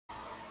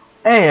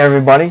Hey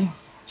everybody,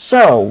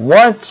 so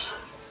what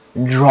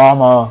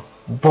drama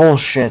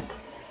bullshit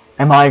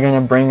am I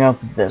gonna bring up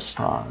this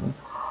time?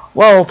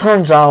 Well,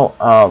 turns out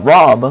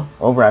Rob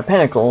over at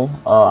Pinnacle,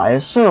 I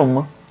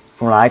assume,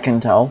 from what I can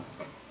tell,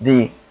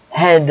 the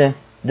head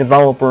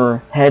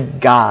developer, head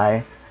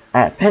guy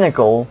at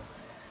Pinnacle,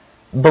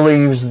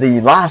 believes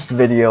the last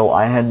video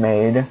I had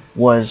made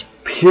was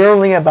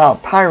purely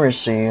about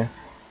piracy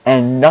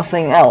and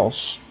nothing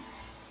else,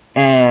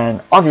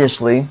 and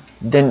obviously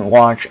didn't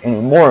watch any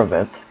more of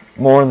it,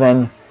 more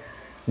than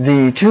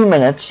the 2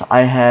 minutes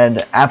I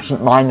had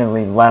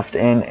absent-mindedly left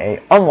in a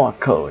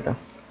unlock code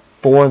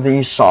for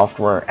the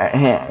software at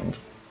hand.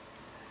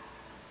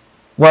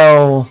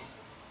 Well,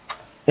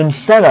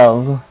 instead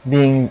of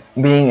being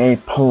a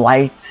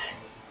polite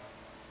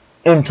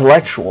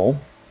intellectual,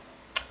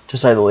 to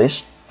say the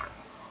least,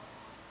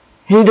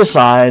 he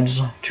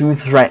decides to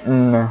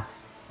threaten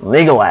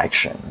legal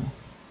action.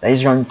 That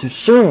he's going to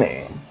sue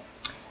me.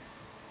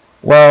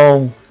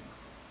 Well,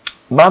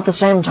 about the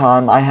same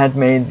time I had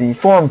made the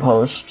forum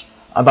post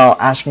about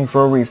asking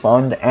for a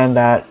refund, and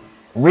that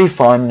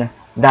refund,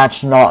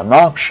 that's not an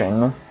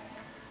option.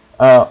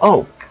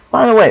 Oh,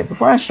 by the way,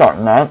 before I start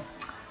on that,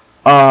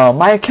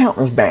 my account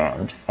was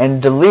banned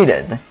and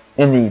deleted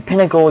in the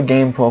Pinnacle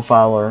Game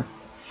Profiler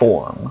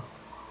forum.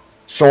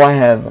 So I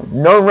have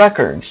no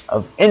records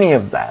of any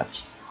of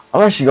that,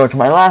 unless you go to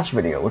my last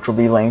video, which will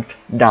be linked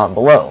down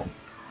below.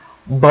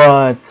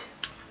 But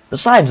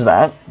besides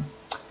that,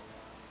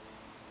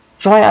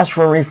 so I asked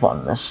for a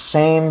refund the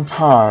same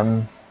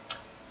time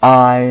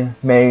I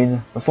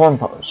made the forum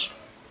post.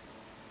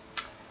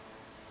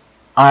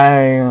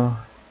 You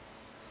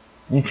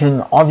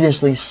can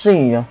obviously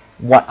see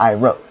what I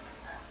wrote.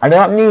 I did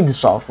not need the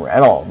software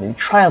at all. The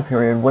trial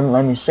period wouldn't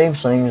let me save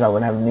settings I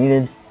would have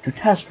needed to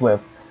test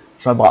with,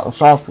 so I bought the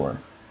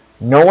software.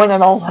 No one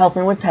at all helped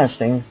me with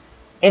testing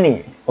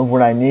any of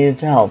what I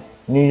needed help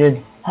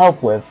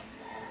with,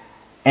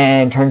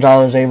 and turns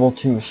out I was able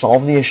to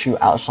solve the issue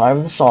outside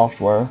of the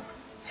software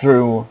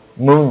through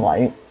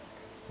Moonlight.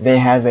 They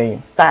have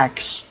a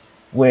fax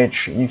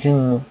which you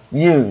can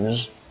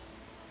use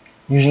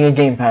using a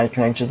gamepad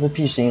connected to the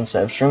PC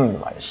instead of streaming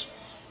device.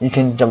 You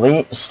can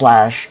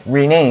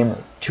delete/rename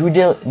two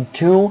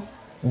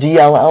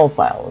DLL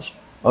files.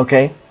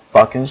 Okay,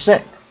 fucking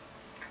sick.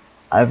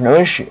 I have no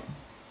issue.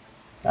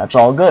 That's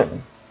all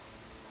good.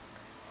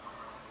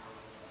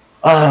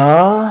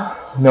 No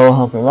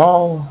help at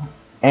all,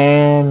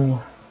 and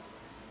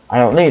I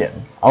don't need it.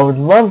 I would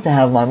love to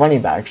have my money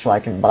back so I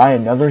can buy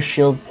another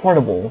Shield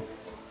Portable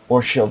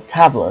or Shield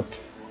Tablet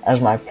as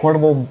my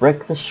portable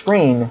brick the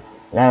screen,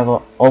 and I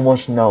have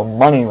almost no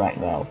money right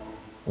now.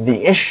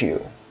 The issue,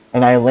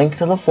 and I linked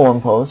to the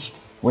forum post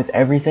with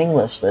everything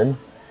listed.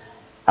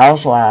 I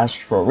also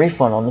asked for a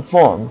refund on the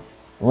forum,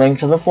 link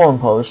to the forum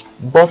post,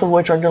 both of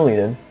which are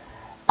deleted.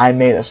 I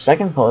made a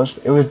second post,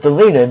 it was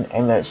deleted,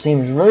 and that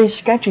seems really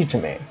sketchy to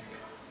me.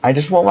 I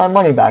just want my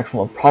money back from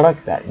a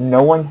product that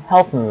no one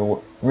helped me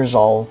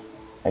resolve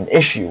an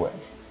issue with.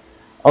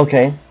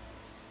 Okay,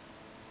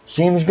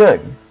 seems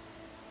good.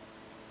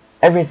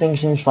 Everything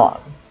seems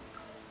fine.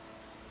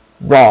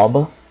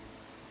 Rob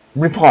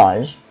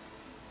replies,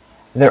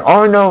 "There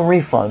are no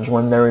refunds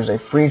when there is a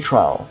free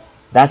trial.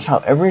 That's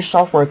how every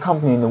software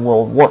company in the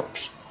world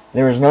works.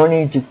 There is no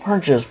need to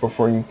purchase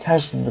before you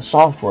tested the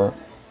software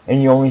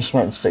and you only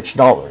spent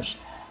 $6.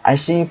 I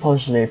see you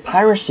posted a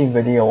piracy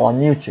video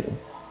on YouTube.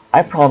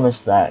 I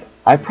promise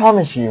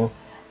you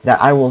that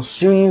I will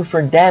sue you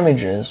for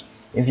damages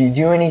if you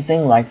do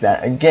anything like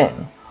that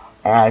again.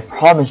 And I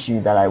promise you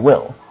that I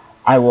will.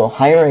 I will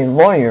hire a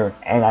lawyer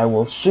and I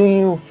will sue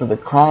you for the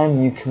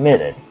crime you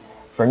committed.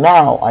 For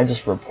now, I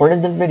just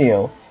reported the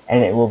video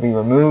and it will be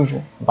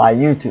removed by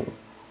YouTube.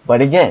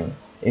 But again,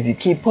 if you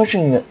keep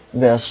pushing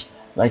this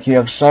like you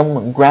have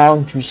some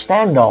ground to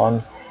stand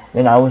on,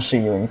 then I will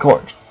sue you in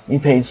court. You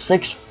paid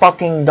 $6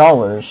 fucking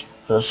for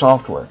the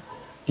software.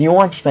 Do you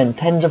want to spend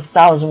tens of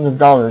thousands of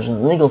dollars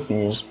in legal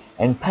fees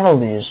and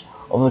penalties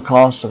over the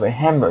cost of a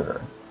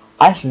hamburger?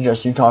 I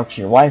suggest you talk to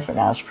your wife and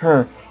ask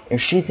her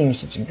if she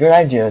thinks it's a good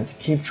idea to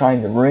keep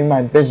trying to ruin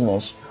my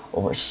business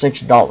over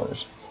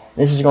 $6.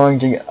 This is going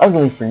to get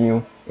ugly for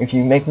you if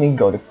you make me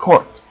go to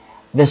court.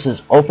 This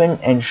is open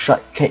and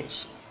shut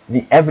case.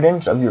 The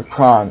evidence of your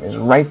crime is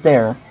right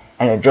there,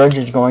 and a judge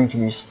is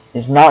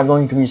not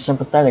going to be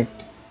sympathetic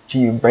to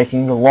you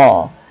breaking the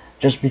law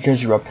just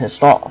because you are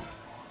pissed off.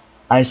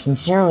 I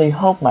sincerely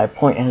hope my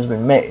point has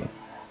been made,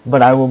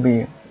 but I will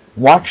be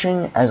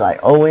watching as I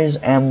always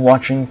am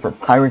watching for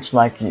pirates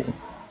like you.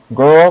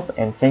 Grow up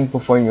and think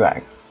before you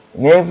act.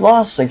 You may have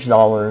lost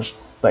 $6,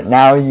 but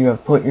now you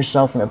have put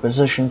yourself in a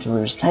position to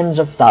lose tens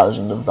of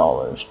thousands of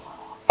dollars.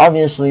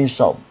 Obviously,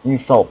 you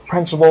felt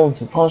principled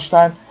to post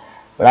that,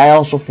 but I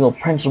also feel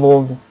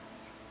principled,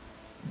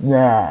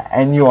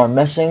 and you are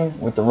messing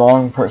with the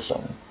wrong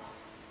person.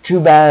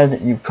 Too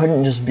bad you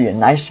couldn't just be a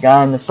nice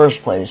guy in the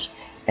first place,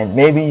 and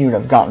maybe you'd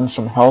have gotten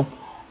some help,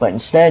 but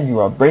instead you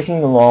are breaking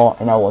the law,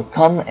 and I will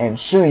come and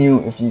sue you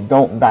if you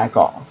don't back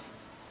off."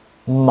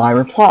 My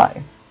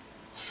reply,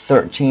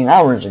 13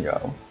 hours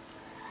ago.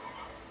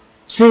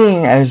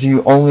 Seeing as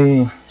you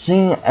only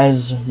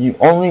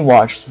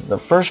watched the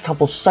first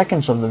couple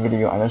seconds of the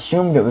video and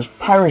assumed it was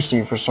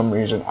piracy for some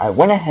reason, I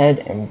went ahead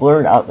and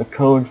blurred out the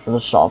code for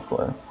the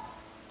software.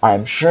 I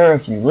am sure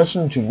if you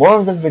listened to more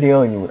of the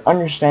video you would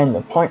understand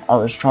the point I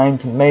was trying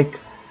to make,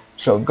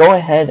 so go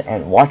ahead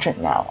and watch it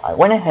now. I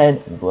went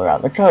ahead and blurred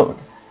out the code.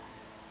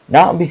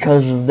 Not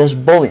because of this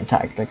bully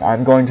tactic.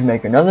 I'm going to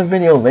make another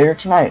video later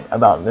tonight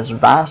about this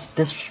vast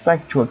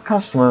disrespect to a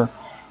customer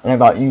and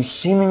about you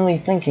seemingly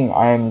thinking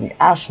I am the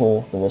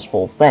asshole for this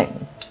whole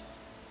thing.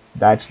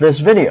 That's this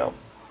video.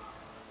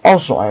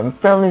 Also, I am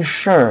fairly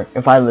sure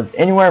if I lived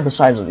anywhere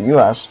besides the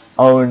US,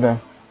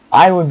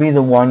 I would be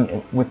the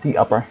one with the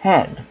upper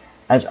hand,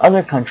 as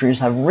other countries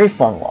have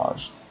refund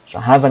laws. So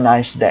have a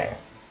nice day.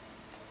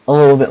 A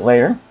little bit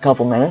later, a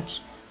couple minutes,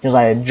 because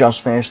I had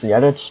just finished the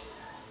edits.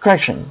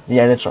 Correction,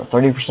 the edits are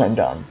 30%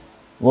 done.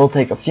 Will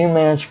take a few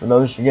minutes for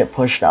those to get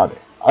pushed out.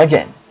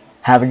 Again,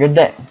 have a good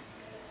day.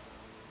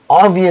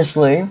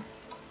 Obviously,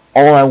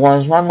 all I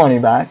want is my money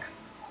back.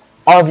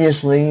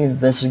 Obviously,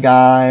 this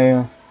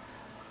guy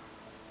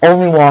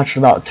only watched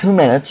about 2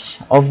 minutes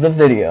of the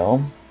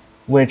video,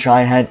 which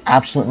I had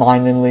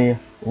absent-mindedly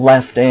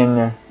left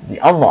in the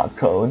unlock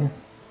code,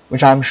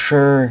 which I'm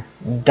sure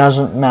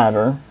doesn't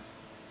matter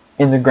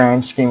in the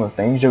grand scheme of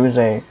things. It was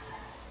a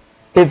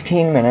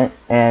 15-minute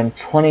and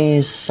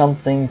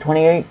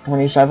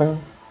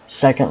 27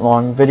 second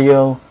long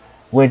video,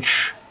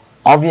 which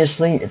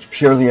obviously it's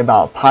purely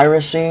about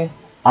piracy.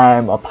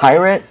 I'm a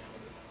pirate,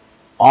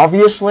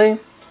 obviously.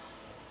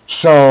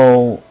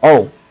 So,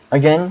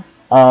 again,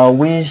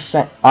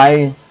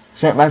 I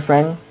sent my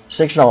friend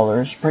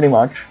 $6, pretty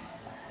much.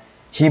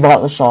 He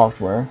bought the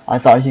software. I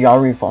thought he got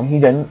a refund. He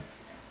didn't.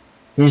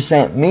 He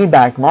sent me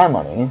back my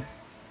money,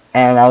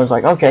 and I was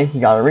like, okay, he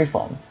got a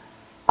refund.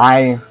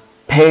 I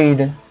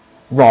paid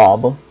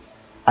Rob,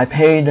 I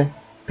paid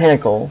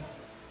Pinnacle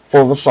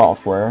for the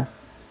software,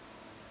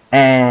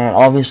 and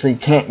obviously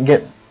can't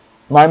get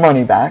my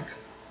money back.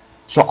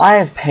 So I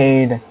have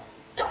paid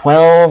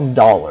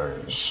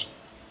 $12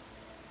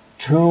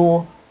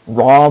 to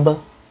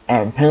Rob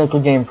and Pinnacle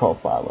Game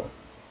Profiler.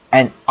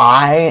 And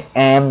I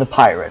am the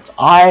pirate.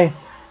 I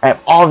am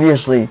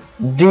obviously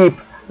deep,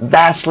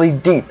 vastly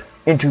deep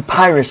into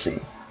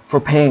piracy for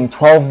paying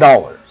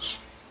 $12.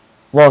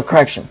 Well,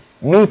 correction,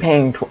 me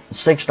paying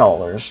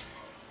 $6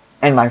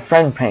 and my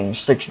friend paying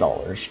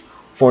 $6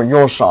 for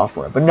your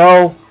software. But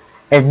no,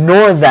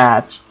 ignore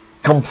that.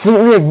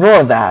 Completely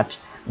ignore that.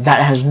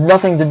 That has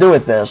nothing to do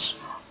with this.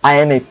 I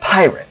am a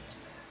pirate.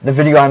 The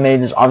video I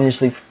made is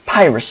obviously for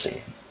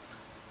piracy.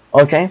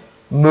 Okay,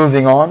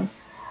 moving on.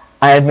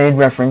 I had made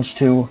reference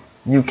to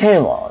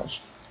UK laws.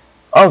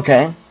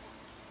 Okay.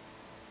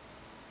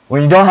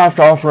 When you don't have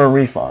to offer a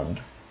refund,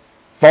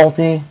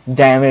 faulty,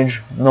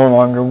 damaged, no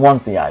longer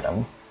want the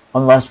item,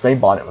 unless they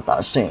bought it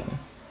without seeing.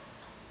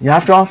 You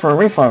have to offer a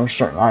refund for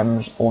certain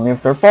items only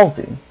if they're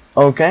faulty.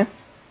 Okay?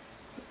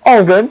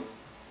 All good.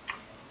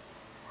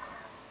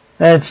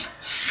 Let's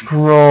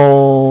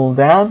scroll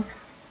down.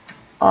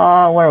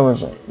 Where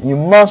was it? You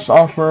must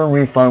offer a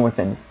refund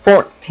within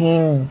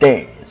 14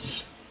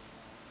 days.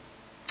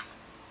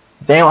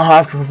 They don't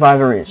have to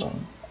provide a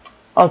reason.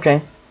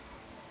 Okay.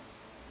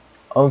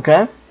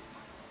 Okay.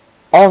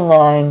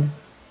 Online,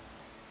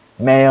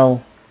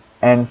 mail,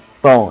 and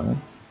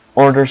phone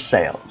order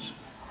sales.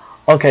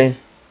 Okay.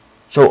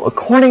 So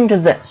according to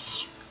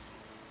this,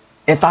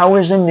 if I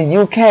was in the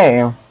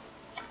UK,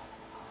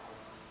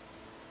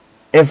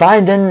 if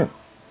I didn't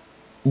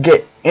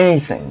get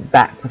anything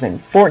back within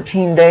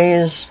 14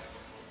 days,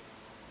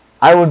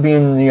 I would be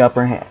in the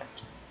upper hand.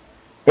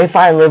 If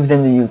I lived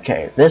in the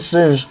UK, this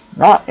is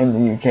not in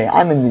the UK,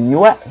 I'm in the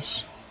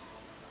US.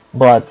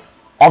 But,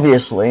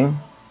 obviously,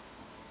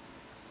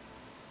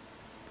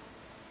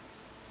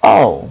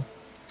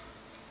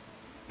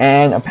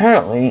 and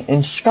apparently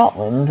in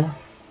Scotland,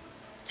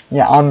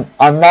 yeah,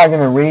 I'm not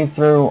gonna read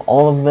through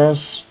all of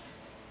this.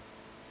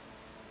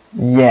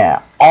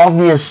 Yeah,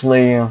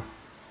 obviously,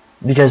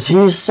 because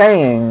he's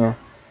saying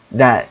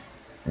that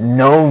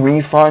no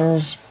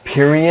refunds,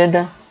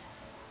 period.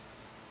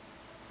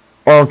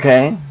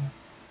 Okay.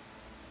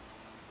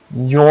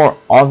 You're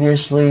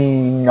obviously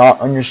not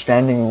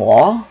understanding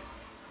law.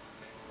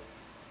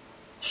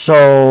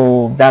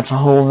 So, that's a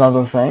whole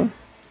nother thing.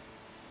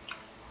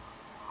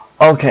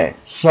 Okay,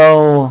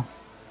 so,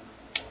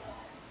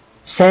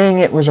 saying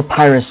it was a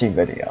piracy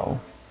video.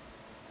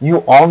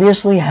 You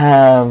obviously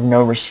have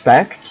no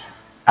respect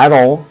at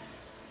all,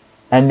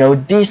 and no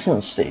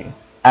decency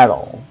at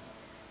all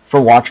for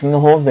watching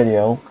the whole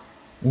video,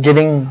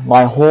 getting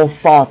my whole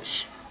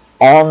thoughts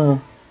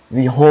on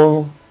the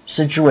whole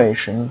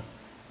situation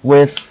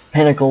with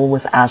Pinnacle,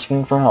 with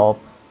asking for help.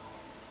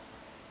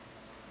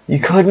 You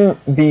couldn't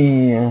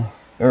be,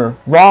 or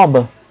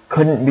Rob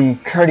couldn't be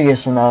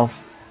courteous enough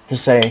to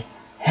say,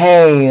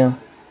 hey,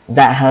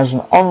 that has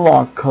an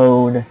unlock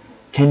code,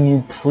 can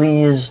you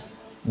please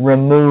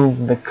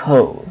remove the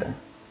code?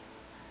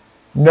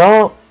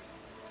 No,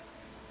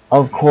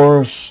 of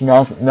course,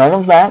 none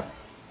of that.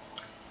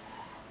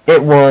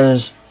 It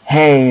was,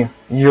 hey,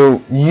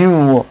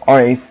 you are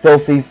a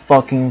filthy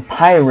fucking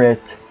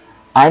pirate.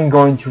 I'm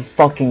going to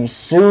fucking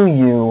sue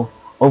you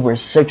over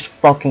 $6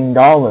 fucking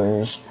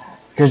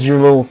because your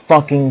little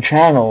fucking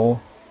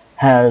channel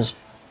has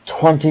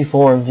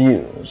 24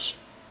 views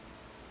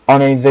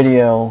on a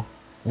video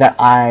that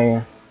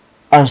I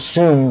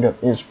assumed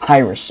is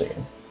piracy.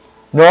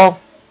 No,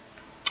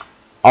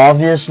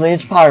 obviously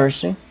it's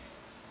piracy.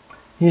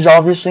 He's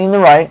obviously in the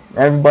right.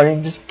 Everybody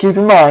just keep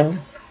in mind,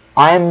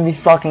 I am the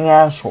fucking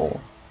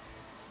asshole.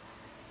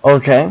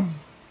 Okay,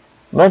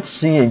 let's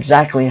see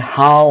exactly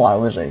how I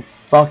was a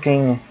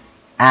fucking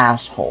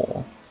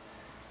asshole.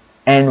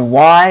 And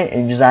why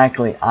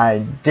exactly I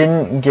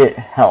didn't get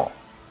help.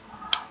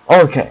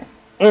 Okay,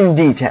 in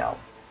detail.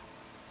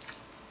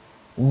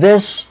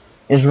 This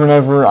is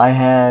whenever I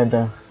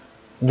had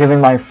given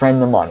my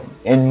friend the money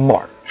in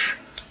March.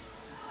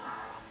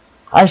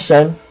 I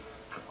said,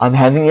 I'm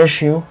having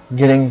issue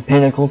getting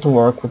Pinnacle to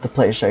work with the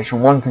PlayStation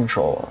 1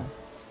 controller.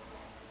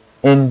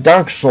 In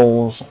Dark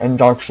Souls and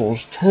Dark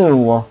Souls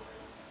 2,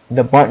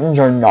 the buttons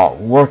are not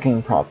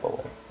working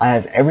properly. I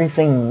have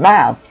everything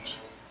mapped.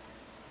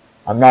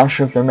 I'm not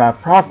sure if they're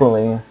mapped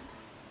properly.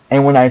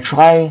 And when I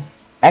try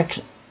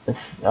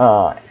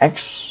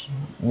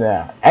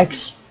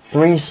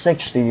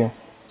X360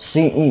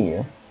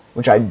 CE,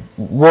 which I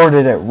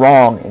worded it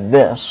wrong in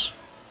this,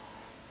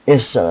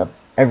 is set up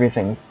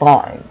everything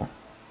fine.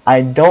 I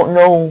don't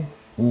know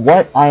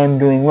what I am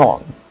doing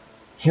wrong.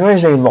 Here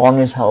is a long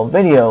as hell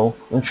video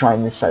of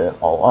trying to set it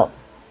all up.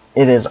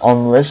 It is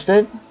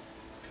unlisted.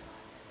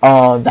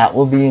 That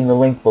will be in the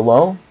link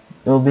below.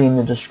 It will be in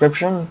the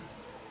description.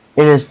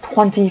 It is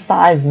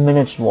 25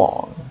 minutes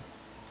long.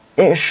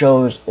 It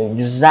shows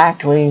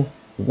exactly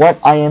what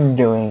I am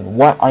doing,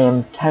 what I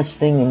am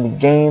testing in the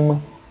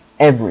game,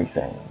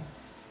 everything.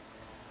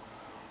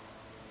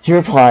 He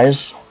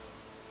replies,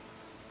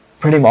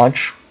 pretty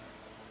much,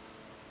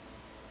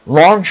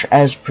 launch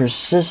as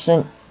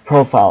persistent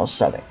profile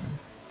setting.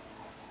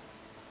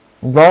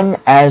 Run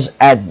as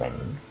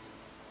admin.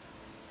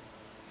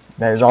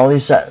 That is all he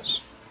says.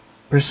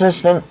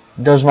 Persistent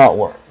does not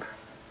work.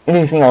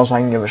 Anything else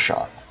I can give a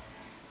shot.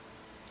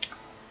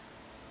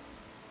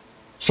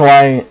 So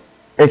I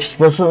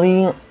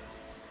explicitly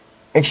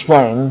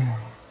explained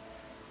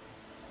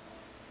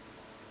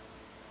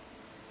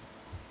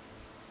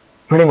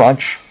pretty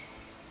much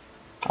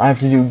I have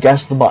to do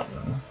guess the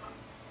button.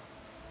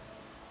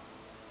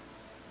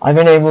 I've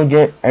been able to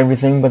get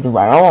everything but the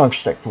right analog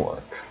stick to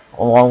work,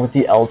 along with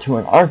the L2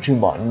 and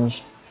R2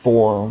 buttons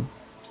for,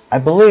 I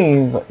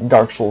believe,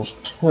 Dark Souls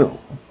 2,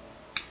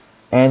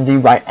 and the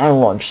right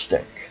analog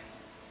stick.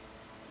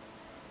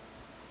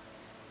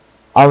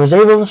 I was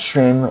able to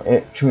stream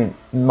it to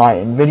my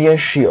NVIDIA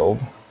Shield,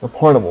 the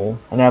portable,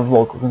 and have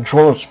local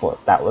controller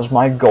support. That was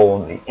my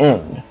goal in the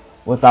end.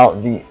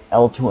 Without the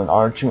L2 and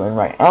R2 and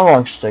right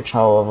analog sticks,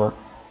 however,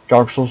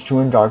 Dark Souls 2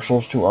 and Dark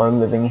Souls 2 are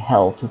living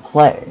hell to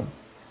play.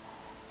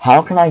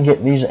 How can I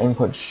get these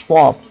inputs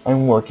swapped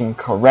and working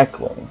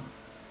correctly?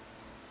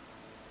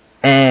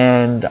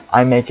 And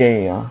I make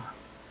a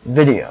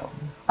video.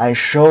 I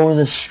show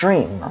the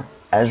stream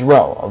as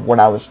well of what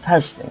I was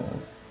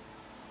testing.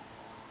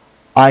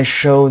 I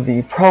show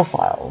the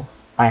profile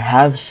I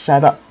have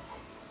set up.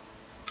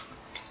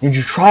 Did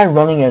you try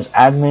running as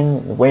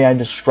admin the way I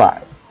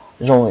described?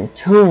 There's only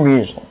two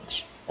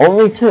reasons.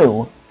 Only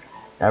two.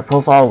 That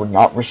profile would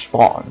not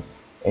respond.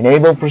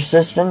 Enable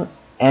persistent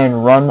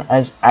and run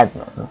as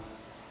admin.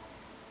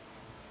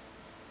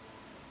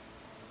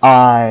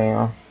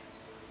 I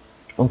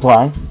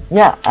reply,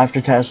 yeah,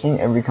 after testing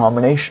every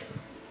combination.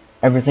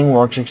 Everything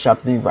works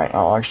except the right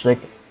analog stick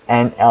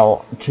and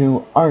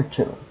L2,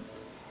 R2.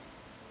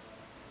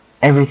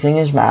 Everything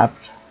is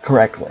mapped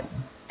correctly,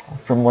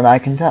 from what I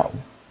can tell.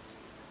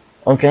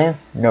 Okay,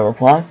 no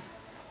reply.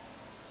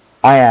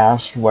 I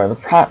asked where the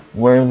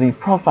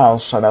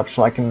profile's set up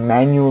so I can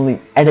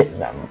manually edit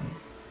them.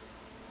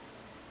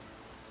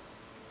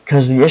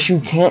 Because the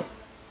issue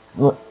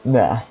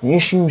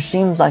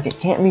seems like it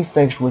can't be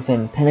fixed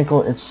within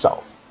Pinnacle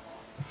itself.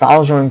 The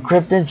files are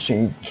encrypted so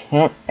you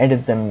can't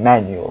edit them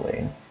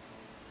manually.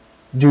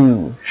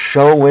 Do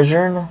show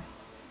wizard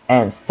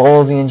and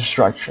follow the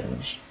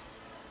instructions.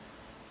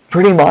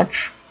 Pretty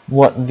much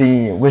what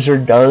the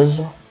wizard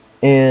does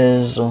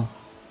is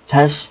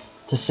test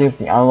to see if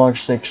the analog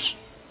sticks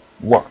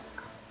work.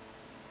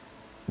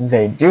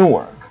 They do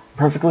work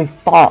perfectly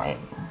fine.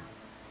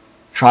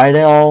 Tried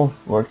it all,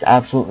 worked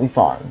absolutely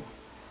fine.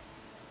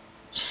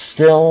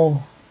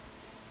 Still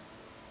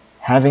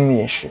having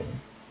the issue.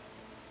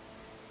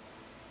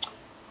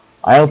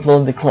 I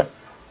upload the clip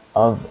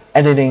of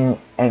editing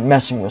and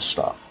messing with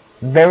stuff.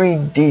 Very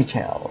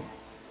detailed,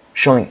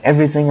 showing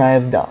everything I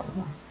have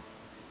done.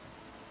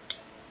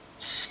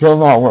 Still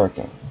not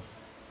working.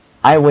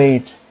 I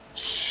wait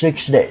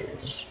 6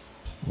 days.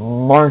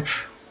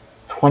 March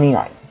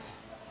 29th.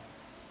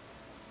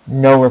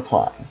 No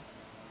reply.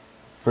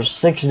 For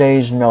 6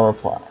 days, no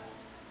reply.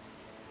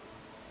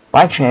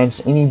 By chance,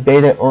 any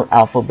beta or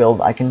alpha build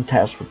I can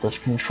test with this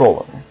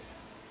controller.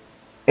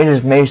 It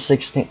is May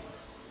 16th.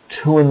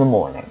 2 in the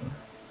morning.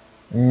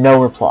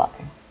 No reply.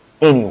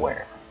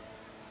 Anywhere.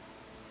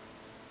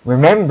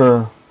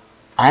 Remember,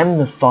 I'm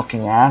the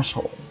fucking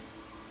asshole.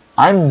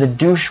 I'm the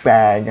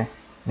douchebag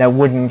that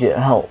wouldn't get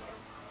help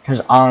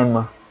because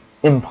I'm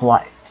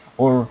impolite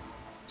or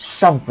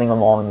something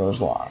along those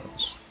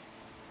lines.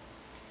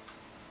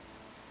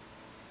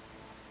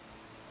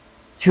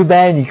 Too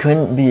bad you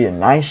couldn't be a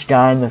nice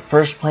guy in the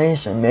first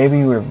place and maybe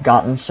you would have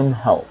gotten some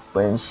help.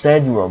 But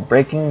instead you are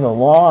breaking the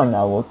law and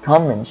I will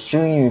come and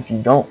sue you if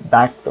you don't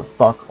back the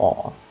fuck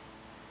off.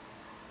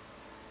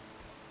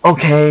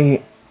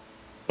 Okay,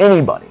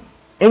 anybody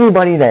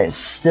that is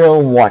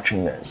still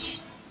watching this,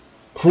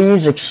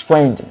 please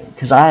explain to me,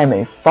 because I am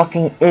a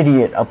fucking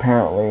idiot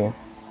apparently.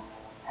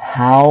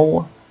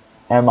 How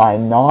am I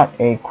not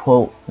a,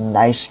 quote,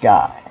 nice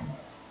guy?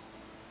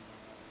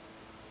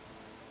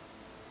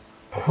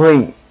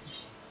 Please.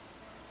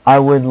 I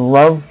would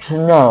love to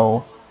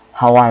know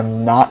how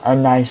I'm not a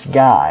nice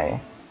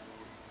guy.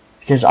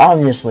 Because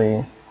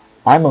obviously,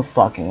 I'm a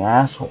fucking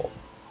asshole.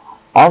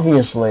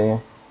 Obviously,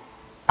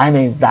 I'm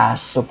a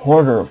vast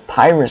supporter of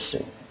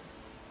piracy.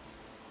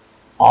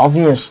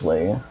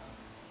 Obviously,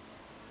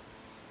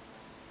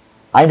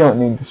 I don't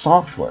need the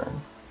software.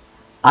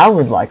 I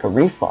would like a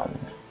refund.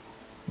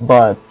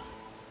 But,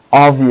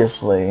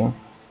 obviously,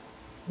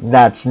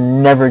 that's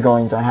never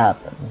going to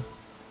happen.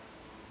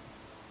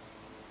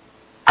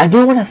 I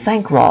do want to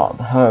thank Rob,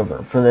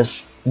 however, for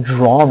this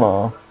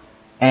drama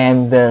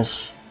and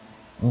this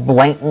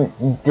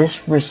blatant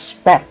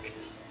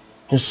disrespect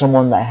to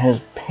someone that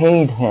has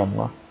paid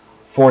him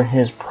for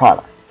his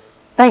product.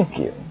 Thank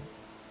you.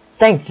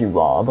 Thank you,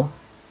 Rob.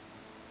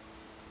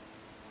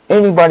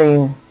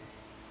 Anybody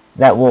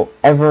that will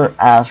ever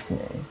ask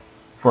me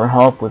for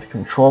help with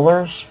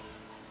controllers,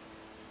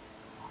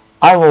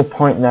 I will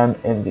point them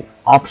in the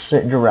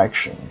opposite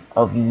direction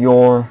of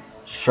your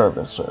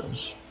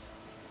services.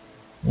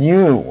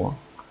 You,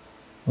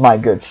 my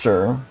good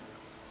sir,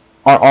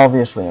 are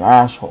obviously an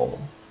asshole.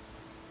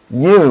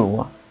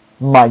 You,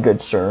 my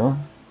good sir,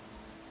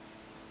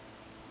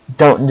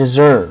 don't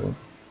deserve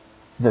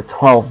the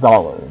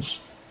 $12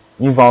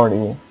 you've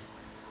already,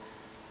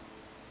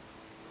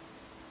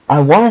 I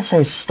want to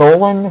say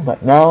stolen,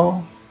 but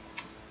no,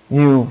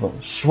 you've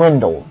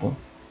swindled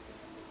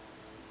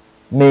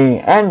me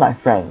and my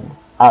friend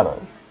out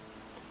of.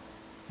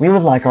 We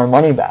would like our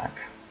money back.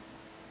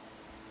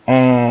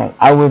 And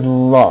I would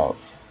love,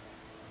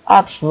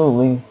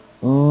 absolutely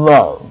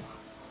love,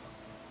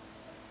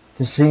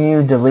 to see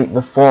you delete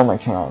the forum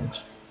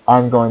account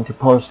I'm going to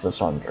post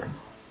this under.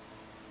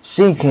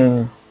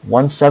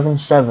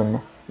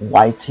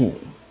 Seeking177YT.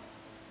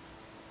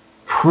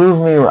 Prove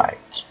me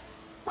right.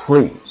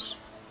 Please.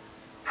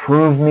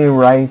 Prove me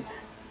right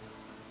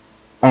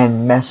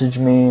and message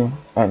me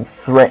and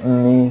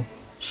threaten me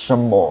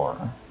some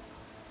more.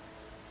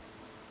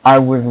 I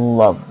would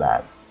love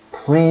that.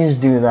 Please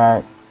do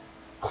that.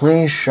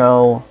 Please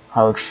show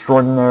how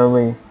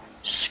extraordinarily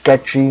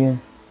sketchy,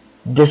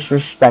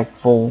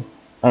 disrespectful,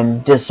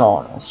 and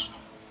dishonest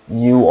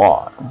you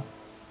are.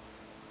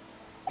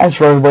 As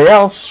for everybody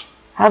else,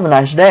 have a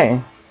nice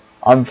day.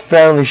 I'm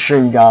fairly sure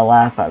you got a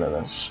laugh out of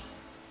this.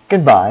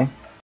 Goodbye.